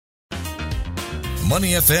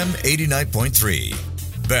Money FM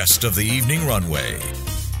 89.3. Best of the evening runway.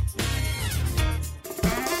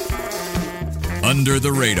 Under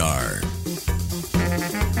the radar.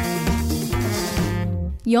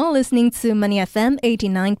 You're listening to Money FM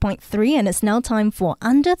 89.3 and it's now time for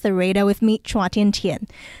Under the Radar with me, Chua Tian Tian.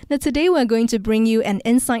 Now today we're going to bring you an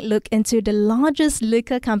inside look into the largest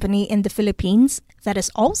liquor company in the Philippines that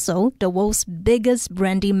is also the world's biggest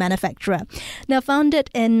brandy manufacturer. Now founded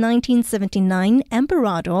in 1979,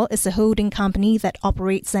 Emperador is a holding company that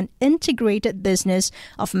operates an integrated business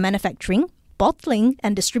of manufacturing, bottling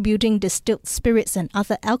and distributing distilled spirits and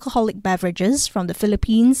other alcoholic beverages from the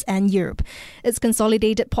Philippines and Europe. Its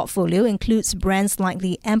consolidated portfolio includes brands like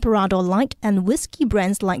the Emperador Light and whiskey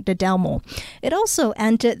brands like the Dalmore. It also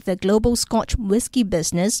entered the global Scotch whiskey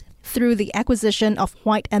business through the acquisition of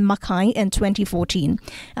White and Mackay in 2014.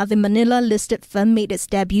 The Manila-listed firm made its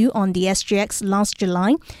debut on the SGX last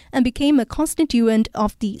July and became a constituent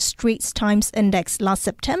of the Straits Times Index last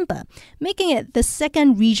September, making it the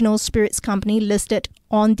second regional spirits company listed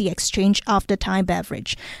on the exchange after Thai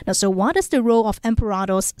Beverage. Now, so what is the role of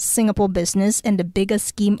Emperador's Singapore business in the bigger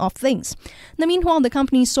scheme of things? Now, meanwhile, the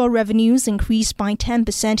company saw revenues increase by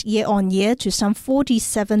 10% year-on-year to some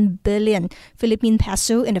 47 billion Philippine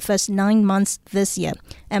peso in the first 9 months this year.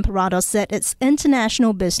 Emperador said its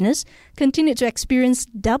international business continued to experience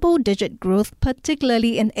double-digit growth,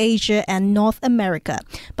 particularly in Asia and North America.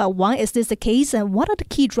 But why is this the case, and what are the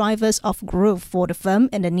key drivers of growth for the firm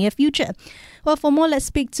in the near future? Well, for more, let's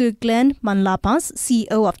speak to Glenn Manlapas,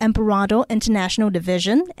 CEO of Emperador International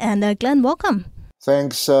Division. And Glenn, welcome.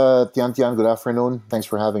 Thanks, Tian Tian. Good afternoon. Thanks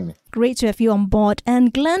for having me. Great to have you on board.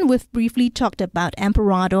 And Glenn, we've briefly talked about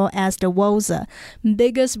Emperador as the world's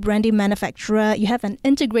biggest brandy manufacturer. You have an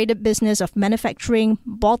integrated business of manufacturing,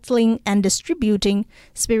 bottling, and distributing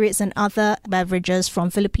spirits and other beverages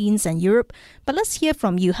from Philippines and Europe. But let's hear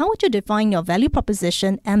from you. How would you define your value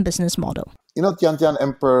proposition and business model? You know, Tian Tian,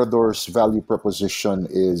 Emperador's value proposition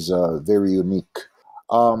is very unique.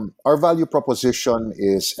 Our value proposition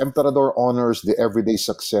is Emperador honors the everyday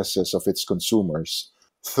successes of its consumers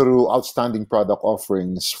through outstanding product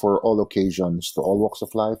offerings for all occasions to all walks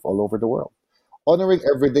of life all over the world. Honoring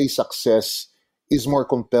everyday success is more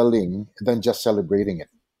compelling than just celebrating it.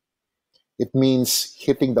 It means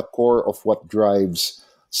hitting the core of what drives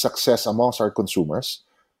success amongst our consumers,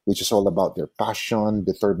 which is all about their passion,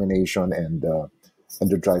 determination, and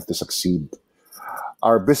the drive to succeed.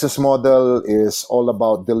 Our business model is all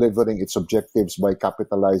about delivering its objectives by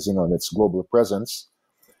capitalizing on its global presence,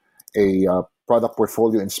 a product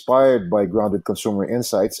portfolio inspired by grounded consumer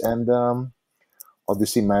insights, and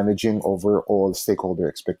obviously managing overall stakeholder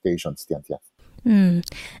expectations. Tian Tian.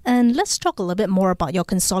 And let's talk a little bit more about your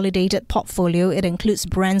consolidated portfolio. It includes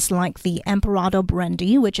brands like the Emperador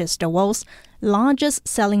Brandy, which is the world's largest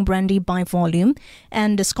selling brandy by volume,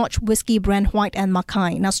 and the Scotch whiskey brand White and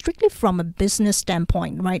Mackay. Now, strictly from a business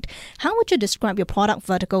standpoint, right, how would you describe your product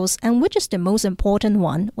verticals, and which is the most important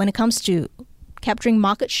one when it comes to capturing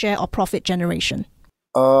market share or profit generation?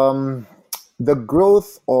 The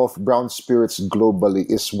growth of brown spirits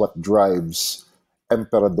globally is what drives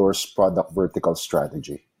Emperador's product vertical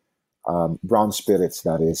strategy. Brown spirits,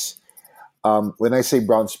 that is. When I say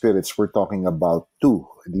brown spirits, we're talking about two.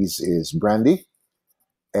 These is brandy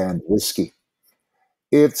and whiskey.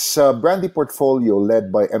 Its brandy portfolio,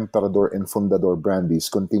 led by Emperador and Fundador brandies,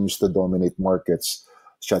 continues to dominate markets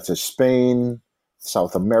such as Spain,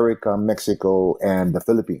 South America, Mexico, and the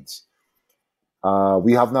Philippines.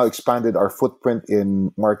 We have now expanded our footprint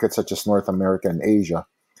in markets such as North America and Asia.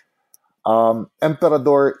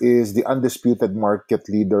 Emperador is the undisputed market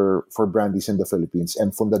leader for brandies in the Philippines,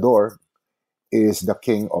 and Fundador is the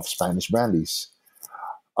king of Spanish brandies.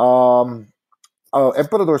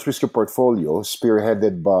 Emperador's whiskey portfolio,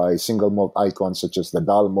 spearheaded by single malt icons such as the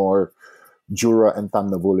Dalmore, Jura, and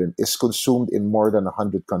Tamnavulin, is consumed in more than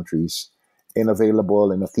 100 countries and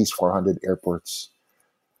available in at least 400 airports.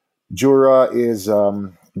 Jura is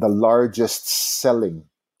the largest selling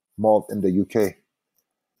malt in the UK.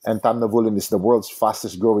 And Tamnavulin is the world's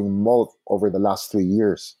fastest growing malt over the last 3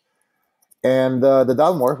 years. And the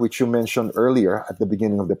Dalmore, which you mentioned earlier at the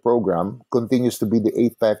beginning of the program, continues to be the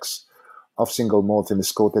apex of single malt and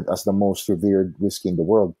is quoted as the most revered whiskey in the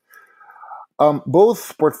world.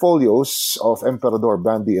 Both portfolios of Emperador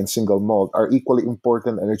Brandy and single malt are equally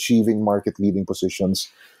important in achieving market-leading positions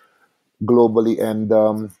globally and,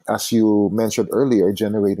 as you mentioned earlier,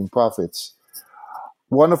 generating profits.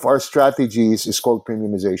 One of our strategies is called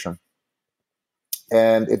premiumization.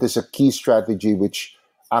 And it is a key strategy which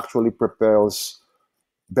actually propels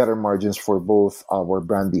better margins for both our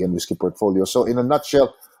brandy and whiskey portfolio. So in a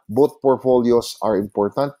nutshell, both portfolios are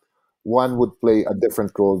important. One would play a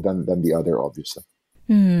different role than the other, obviously.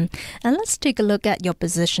 And let's take a look at your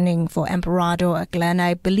positioning for Emperador, Glenn.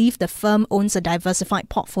 I believe the firm owns a diversified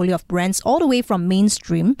portfolio of brands all the way from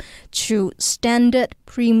mainstream to standard,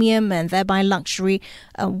 premium, and thereby luxury.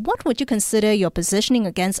 What would you consider your positioning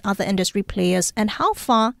against other industry players, and how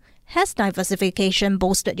far has diversification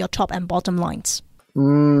bolstered your top and bottom lines?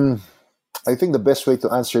 I think the best way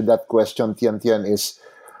to answer that question, Tian Tian, is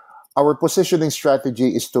our positioning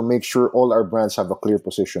strategy is to make sure all our brands have a clear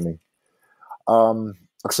positioning.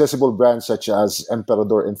 Accessible brands such as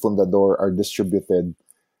Emperador and Fundador are distributed,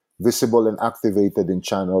 visible, and activated in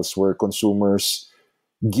channels where consumers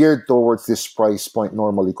geared towards this price point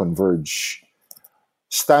normally converge.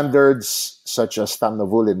 Standards such as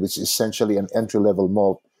Tamnavulin, which is essentially an entry-level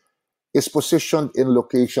malt, is positioned in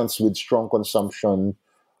locations with strong consumption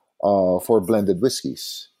for blended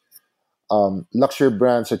whiskies. Luxury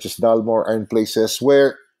brands such as Dalmore are in places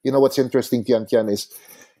where, what's interesting, Tian Tian, is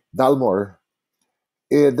Dalmore,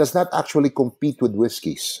 it does not actually compete with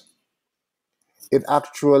whiskeys. It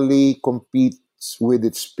actually competes with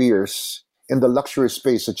its peers in the luxury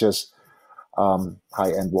space, such as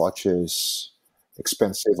high-end watches,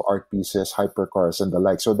 expensive art pieces, hypercars, and the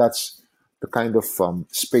like. So that's the kind of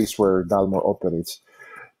space where Dalmore operates.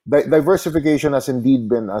 Diversification has indeed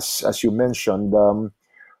been, as you mentioned,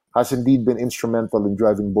 has indeed been instrumental in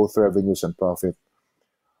driving both revenues and profit.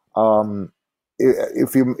 Um,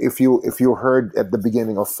 if you heard at the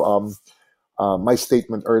beginning of my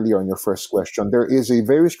statement earlier on your first question, there is a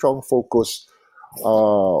very strong focus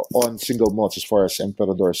on single malts as far as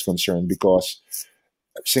Emperador is concerned, because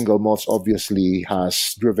single malts obviously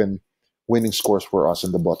has driven winning scores for us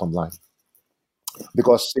in the bottom line.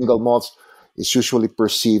 Because single malts is usually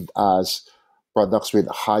perceived as products with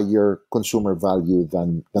higher consumer value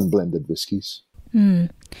than blended whiskeys.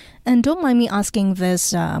 And don't mind me asking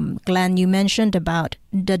this, Glenn, you mentioned about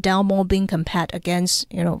the Dalmore being compared against,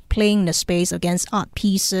 playing the space against art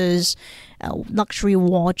pieces, luxury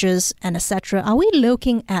watches, and etc. Are we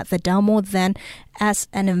looking at the Dalmore then as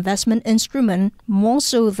an investment instrument more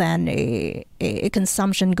so than a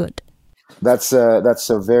consumption good? That's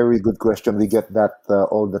a very good question. We get that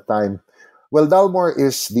all the time. Well, Dalmore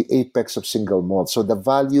is the apex of single malt, so the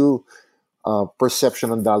value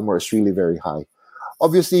perception on Dalmore is really very high.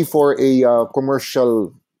 Obviously, for a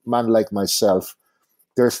commercial man like myself,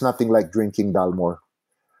 there's nothing like drinking Dalmore.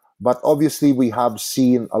 But obviously, we have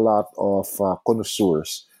seen a lot of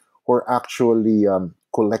connoisseurs who are actually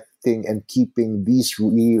collecting and keeping these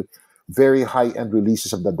real, very high-end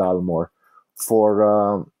releases of the Dalmore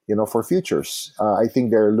for for futures. I think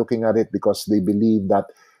they're looking at it because they believe that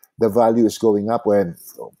the value is going up. When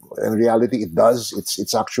in reality, it does.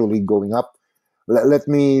 It's actually going up. Let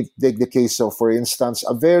me take the case of, for instance,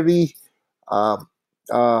 a very a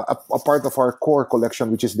part of our core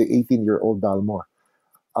collection, which is the 18-year-old Dalmore.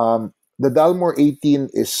 The Dalmore 18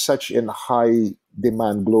 is such in high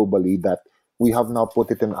demand globally that we have now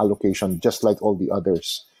put it in allocation, just like all the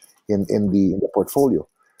others in the portfolio,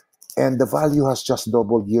 and the value has just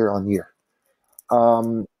doubled year on year.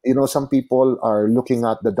 Some people are looking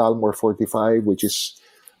at the Dalmore 45,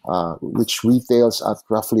 which retails at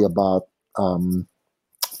roughly about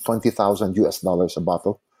 20,000 US dollars a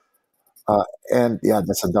bottle. And yeah,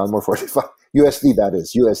 that's a Dalmore 45 USD. That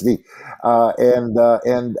is USD,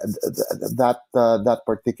 that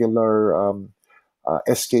particular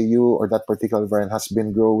SKU or that particular brand has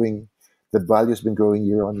been growing. The value has been growing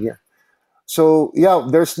year on year. So yeah,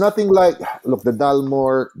 there's nothing like, look, the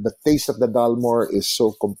Dalmore. The taste of the Dalmore is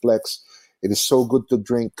so complex. It is so good to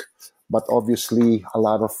drink, but obviously a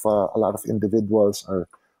lot of individuals are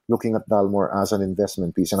looking at Dalmore as an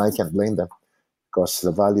investment piece, and I can't blame them because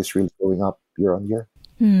the value is really going up year on year.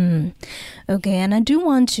 Okay, and I do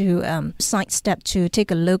want to sidestep to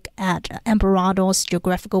take a look at Emperador's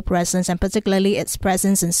geographical presence and particularly its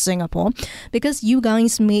presence in Singapore, because you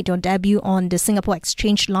guys made your debut on the Singapore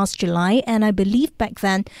Exchange last July, and I believe back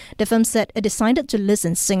then the firm said it decided to list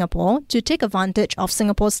in Singapore to take advantage of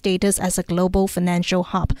Singapore's status as a global financial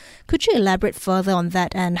hub. Could you elaborate further on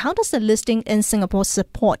that, and how does the listing in Singapore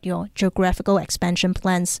support your geographical expansion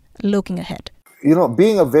plans looking ahead?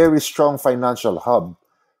 Being a very strong financial hub,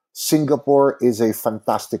 Singapore is a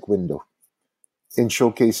fantastic window in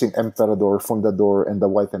showcasing Emperador, Fundador, and the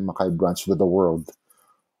White and Mackay brands to the world.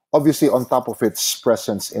 Obviously, on top of its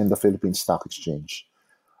presence in the Philippine Stock Exchange.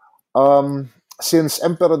 Since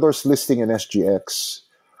Emperador's listing in SGX,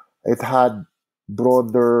 it had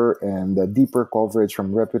broader and deeper coverage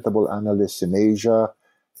from reputable analysts in Asia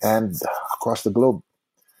and across the globe.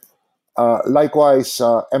 Likewise,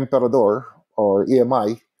 Emperador, or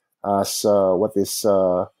EMI, as what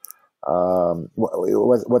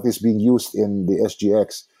is being used in the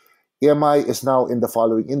SGX. EMI is now in the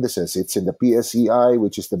following indices. It's in the PSEI,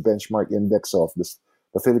 which is the benchmark index of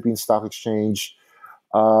the Philippine Stock Exchange.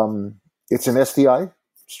 It's an STI,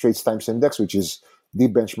 Straits Times Index, which is the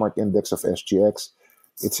benchmark index of SGX.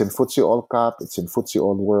 It's in FTSE All Cap. It's in FTSE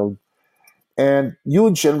All World. And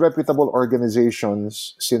huge and reputable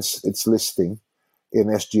organizations, since its listing in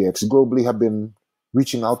SGX globally, have been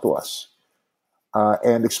reaching out to us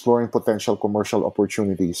and exploring potential commercial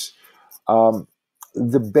opportunities.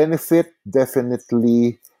 The benefit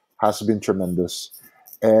definitely has been tremendous.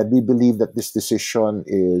 And we believe that this decision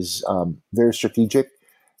is very strategic.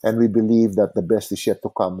 And we believe that the best is yet to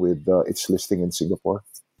come with its listing in Singapore.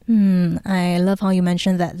 I love how you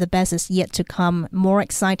mentioned that the best is yet to come. More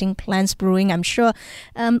exciting plans brewing, I'm sure.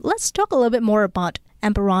 Let's talk a little bit more about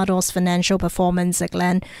Emperador's financial performance,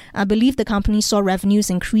 Glenn. I believe the company saw revenues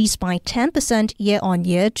increase by 10% year on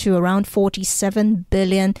year to around 47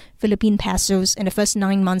 billion Philippine pesos in the first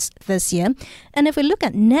 9 months this year. And if we look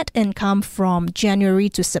at net income from January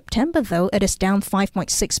to September, though, it is down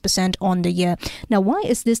 5.6% on the year. Now, why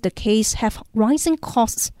is this the case? Have rising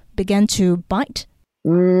costs begun to bite?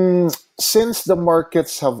 Since the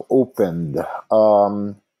markets have opened,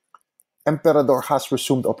 Emperador has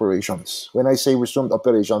resumed operations. When I say resumed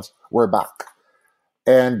operations, we're back.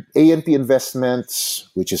 And A&P investments,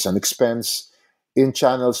 which is an expense, in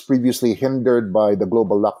channels previously hindered by the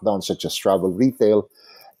global lockdown, such as travel retail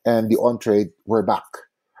and the on-trade, we're back.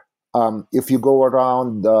 If you go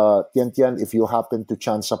around Tian, if you happen to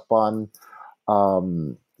chance upon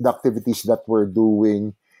the activities that we're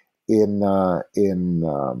doing in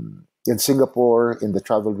Singapore, in the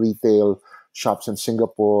travel retail shops in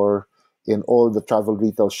Singapore, in all the travel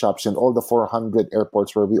retail shops, in all the 400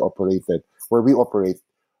 airports where we operate,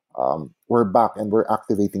 we're back and we're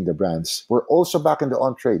activating the brands. We're also back in the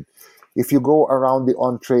on-trade. If you go around the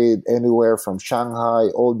on-trade anywhere from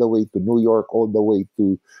Shanghai all the way to New York, all the way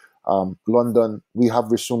to London, we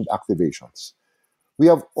have resumed activations. We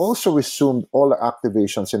have also resumed all our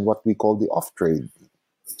activations in what we call the off-trade,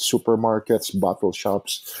 supermarkets, bottle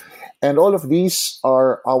shops. And all of these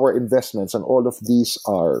are our investments, and all of these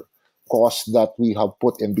are costs that we have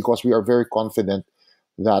put in because we are very confident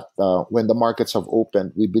that when the markets have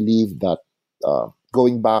opened, we believe that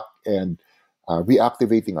going back and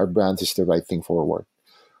reactivating our brands is the right thing forward.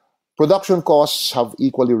 Production costs have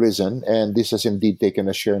equally risen, and this has indeed taken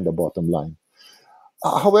a share in the bottom line.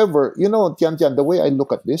 However, Tian, the way I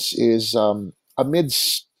look at this is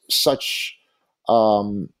amidst such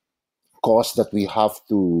costs that we have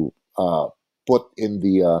to put in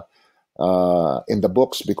the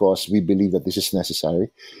books because we believe that this is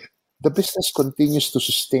necessary, the business continues to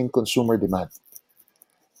sustain consumer demand,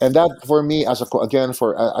 and that for me, as a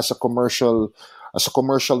commercial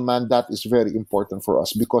man, that is very important for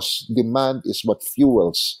us because demand is what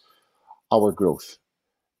fuels our growth.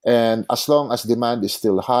 And as long as demand is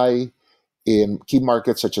still high in key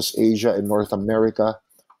markets such as Asia and North America,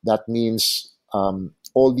 that means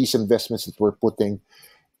all these investments that we're putting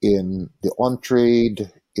in the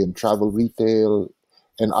on-trade, in travel retail,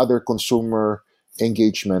 and other consumer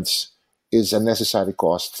engagements is a necessary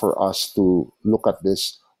cost for us to look at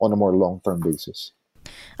this on a more long-term basis.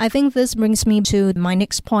 I think this brings me to my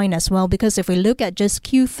next point as well, because if we look at just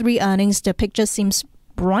Q3 earnings, the picture seems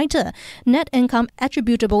brighter. Net income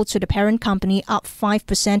attributable to the parent company up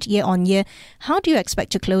 5% year on year. How do you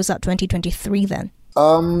expect to close out 2023 then?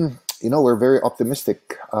 We're very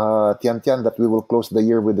optimistic, Tian, that we will close the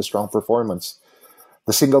year with a strong performance.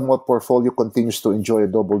 The single malt portfolio continues to enjoy a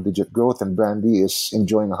double-digit growth, and brandy is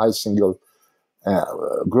enjoying a high single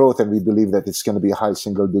growth, and we believe that it's going to be a high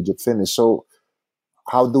single-digit finish. So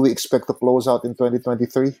how do we expect to close out in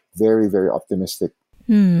 2023? Very, very optimistic.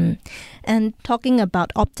 And talking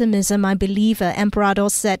about optimism, I believe Emperador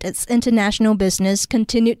said its international business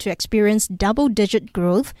continued to experience double-digit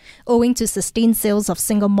growth owing to sustained sales of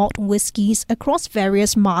single malt whiskies across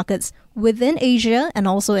various markets within Asia and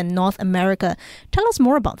also in North America. Tell us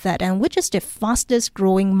more about that, and which is the fastest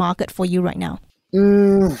growing market for you right now?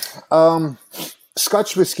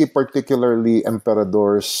 Scotch whiskey, particularly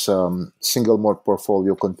Emperador's single malt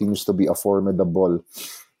portfolio, continues to be a formidable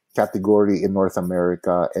category in North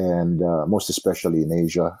America and most especially in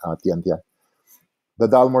Asia, Tian. The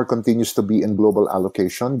Dalmore continues to be in global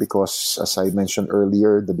allocation because, as I mentioned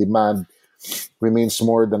earlier, the demand remains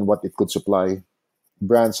more than what it could supply.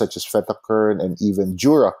 Brands such as Fetterkern and even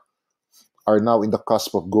Jura are now in the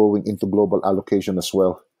cusp of going into global allocation as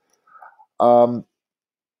well. Do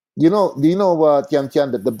you know, Tian,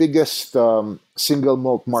 that the biggest single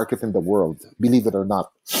malt market in the world, believe it or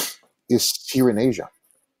not, is here in Asia.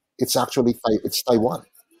 It's actually it's Taiwan.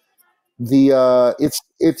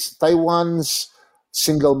 It's Taiwan's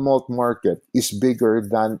single malt market is bigger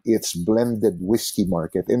than its blended whiskey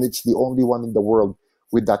market, and it's the only one in the world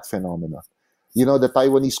with that phenomenon. The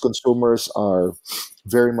Taiwanese consumers are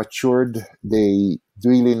very matured. They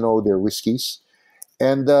really know their whiskeys.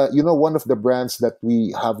 And one of the brands that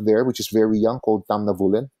we have there, which is very young, called Tam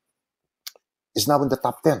Navulin, is now in the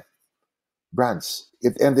top 10 brands.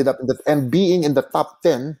 It ended up and being in the top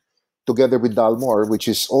 10 together with Dalmore, which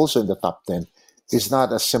is also in the top 10, is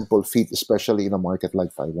not a simple feat, especially in a market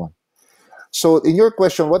like Taiwan. So, in your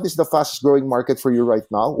question, what is the fastest growing market for you right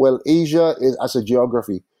now? Well, Asia, as a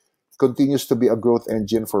geography, continues to be a growth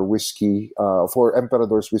engine for whiskey, for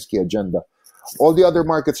Emperador's whiskey agenda. All the other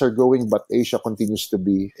markets are growing, but Asia continues to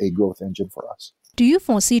be a growth engine for us. Do you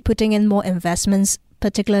foresee putting in more investments,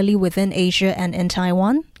 particularly within Asia and in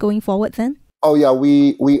Taiwan, going forward then? Oh yeah,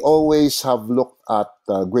 we always have looked at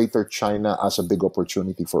Greater China as a big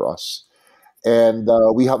opportunity for us. And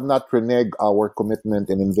we have not reneged our commitment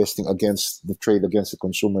in investing against the trade against the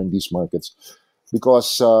consumer in these markets,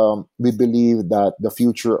 because we believe that the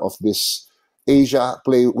future of this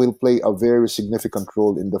will play a very significant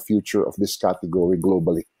role in the future of this category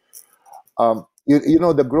globally.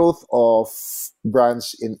 The growth of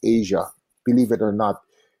brands in Asia, believe it or not,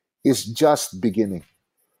 is just beginning.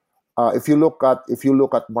 If you look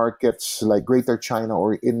at markets like Greater China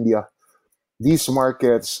or India, these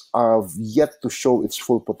markets have yet to show its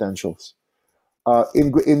full potentials.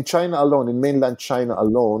 In China alone, in mainland China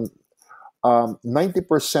alone,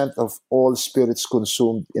 90% of all spirits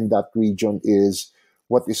consumed in that region is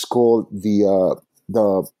what is called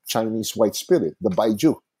the Chinese white spirit, the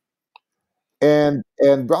baijiu. And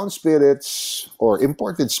brown spirits or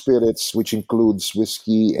imported spirits, which includes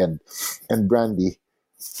whiskey and brandy,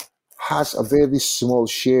 has a very small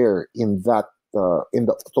share in that in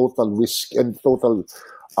the total whiskey and total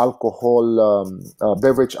alcohol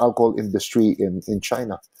beverage alcohol industry in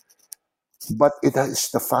China. But it is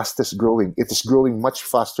the fastest growing. It is growing much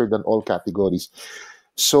faster than all categories.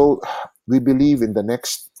 So we believe in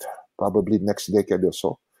probably next decade or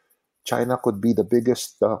so, China could be the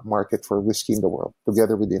biggest market for whiskey in the world,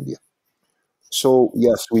 together with India. So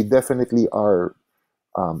yes, we definitely are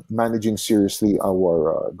managing seriously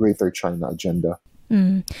our Greater China agenda.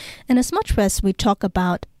 And as much as we talk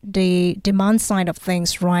about the demand side of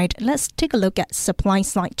things, right, let's take a look at supply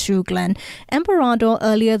side too, Glenn. Emperador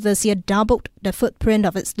earlier this year doubled the footprint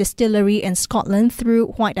of its distillery in Scotland through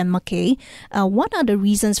White and Mackay. What are the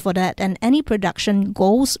reasons for that, and any production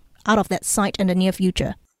goals out of that site in the near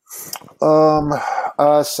future?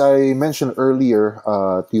 As I mentioned earlier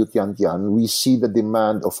to you, Tian Tian, we see the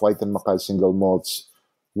demand of White and Mackay single malts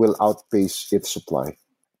will outpace its supply.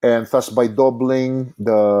 And thus, by doubling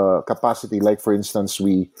the capacity, like for instance,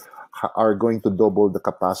 we are going to double the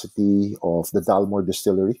capacity of the Dalmore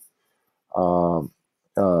distillery. And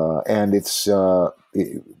it's, all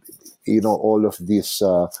of these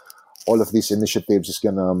initiatives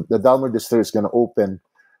the Dalmore distillery is gonna open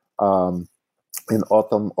in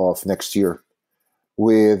autumn of next year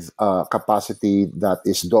with capacity that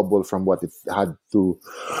is double from what it had to,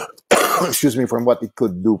 from what it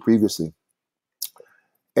could do previously.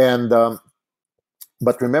 And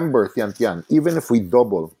but remember, Tian Tian, even if we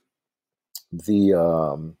double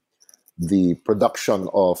the production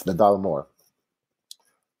of the Dalmore,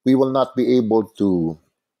 we will not be able to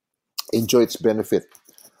enjoy its benefit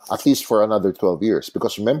at least for another 12 years.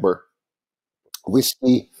 Because remember,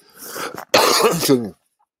 whiskey,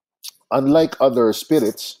 unlike other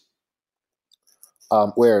spirits,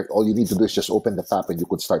 where all you need to do is just open the tap and you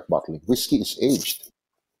could start bottling, whiskey is aged.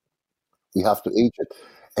 We have to age it.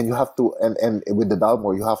 And you have to, and with the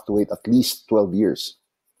Dalmore, you have to wait at least 12 years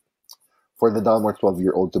for the Dalmore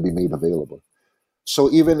 12-year-old to be made available. So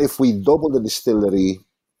even if we double the distillery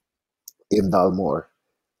in Dalmore,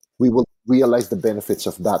 we will realize the benefits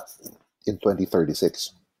of that in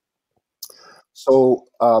 2036. So,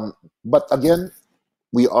 but again,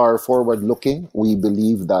 we are forward-looking. We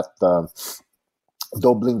believe that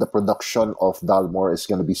doubling the production of Dalmore is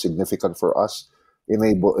going to be significant for us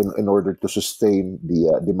in order to sustain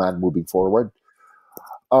the demand moving forward.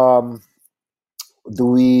 Do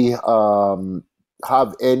we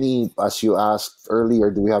have any, as you asked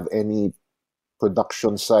earlier, do we have any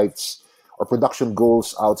production sites or production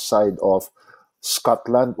goals outside of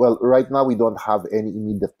Scotland? Well, right now we don't have any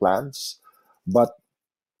immediate plans, but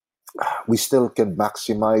we still can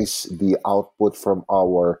maximize the output from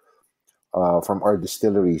our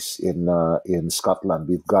distilleries in Scotland.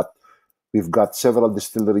 We've got several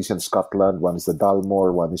distilleries in Scotland. One is the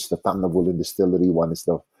Dalmore, one is the Tam Navulin distillery, one is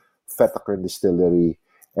the Fetacran distillery,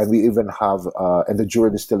 and we even have and the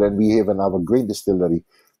Jura distillery, and we even have a grain distillery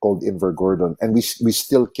called Invergordon, and we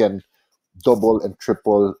still can double and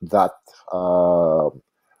triple that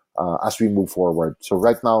as we move forward. So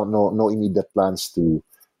right now, no immediate plans to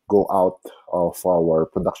go out of our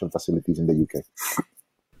production facilities in the UK.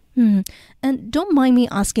 And don't mind me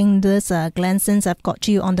asking this, Glenn, since I've got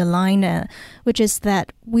you on the line, which is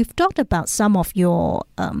that we've talked about some of your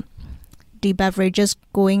the beverages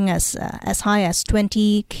going as high as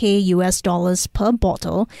 $20,000 US per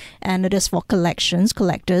bottle, and it is for collectors.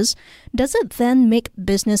 Does it then make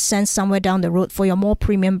business sense somewhere down the road for your more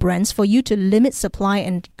premium brands for you to limit supply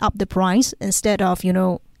and up the price instead of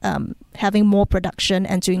having more production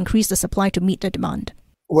and to increase the supply to meet the demand?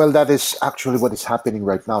 Well, that is actually what is happening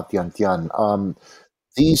right now, Tian.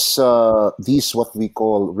 These what we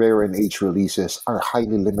call rare and age releases are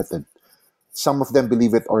highly limited. Some of them,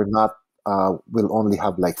 believe it or not, will only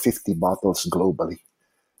have like 50 bottles globally,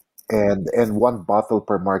 and one bottle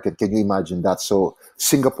per market. Can you imagine that? So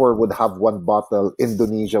Singapore would have one bottle,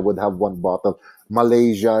 Indonesia would have one bottle,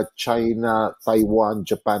 Malaysia, China, Taiwan,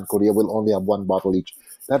 Japan, Korea will only have one bottle each.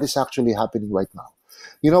 That is actually happening right now.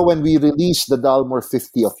 When we released the Dalmore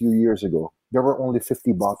 50 a few years ago, there were only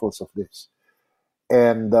 50 bottles of this.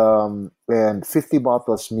 And 50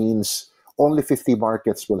 bottles means only 50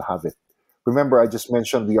 markets will have it. Remember, I just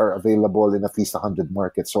mentioned we are available in at least 100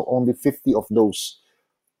 markets. So only 50 of those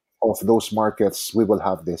markets, we will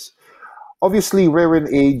have this. Obviously, rare and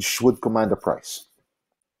age would command a price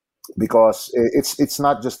because it's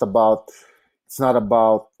not about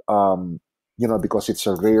because it's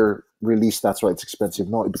a rare release, that's why it's expensive.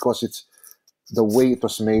 No, because it's the way it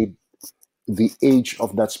was made, the age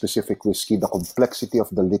of that specific whiskey, the complexity of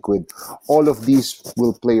the liquid, all of these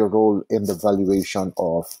will play a role in the valuation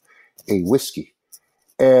of a whiskey.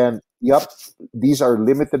 And these are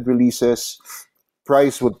limited releases.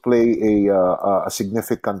 Price would play a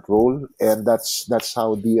significant role, and that's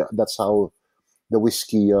how the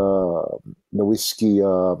whiskey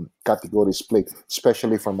categories play,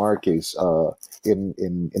 especially from our case in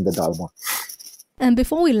the Dalmore. And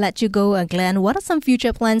before we let you go, Glenn, what are some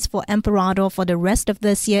future plans for Emperador for the rest of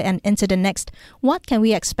this year and into the next? What can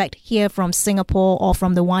we expect here from Singapore or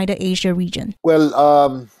from the wider Asia region?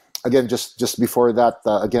 Well, again, just before that,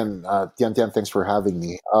 Tian, thanks for having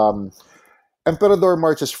me. Emperador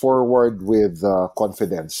marches forward with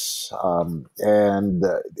confidence, and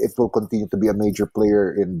it will continue to be a major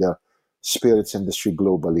player in the spirits industry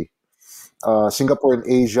globally. Singapore and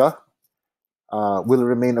Asia will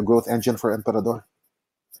remain a growth engine for Emperador.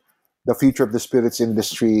 The future of the spirits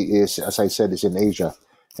industry is, as I said, is in Asia,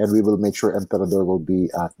 and we will make sure Emperador will be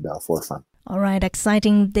at the forefront. All right,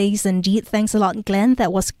 exciting days indeed. Thanks a lot, Glenn.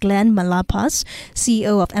 That was Glenn Malapas,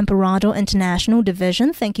 CEO of Emperador International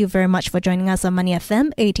Division. Thank you very much for joining us on Money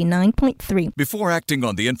FM 89.3. Before acting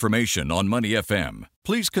on the information on Money FM,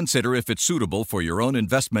 please consider if it's suitable for your own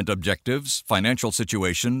investment objectives, financial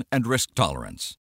situation, and risk tolerance.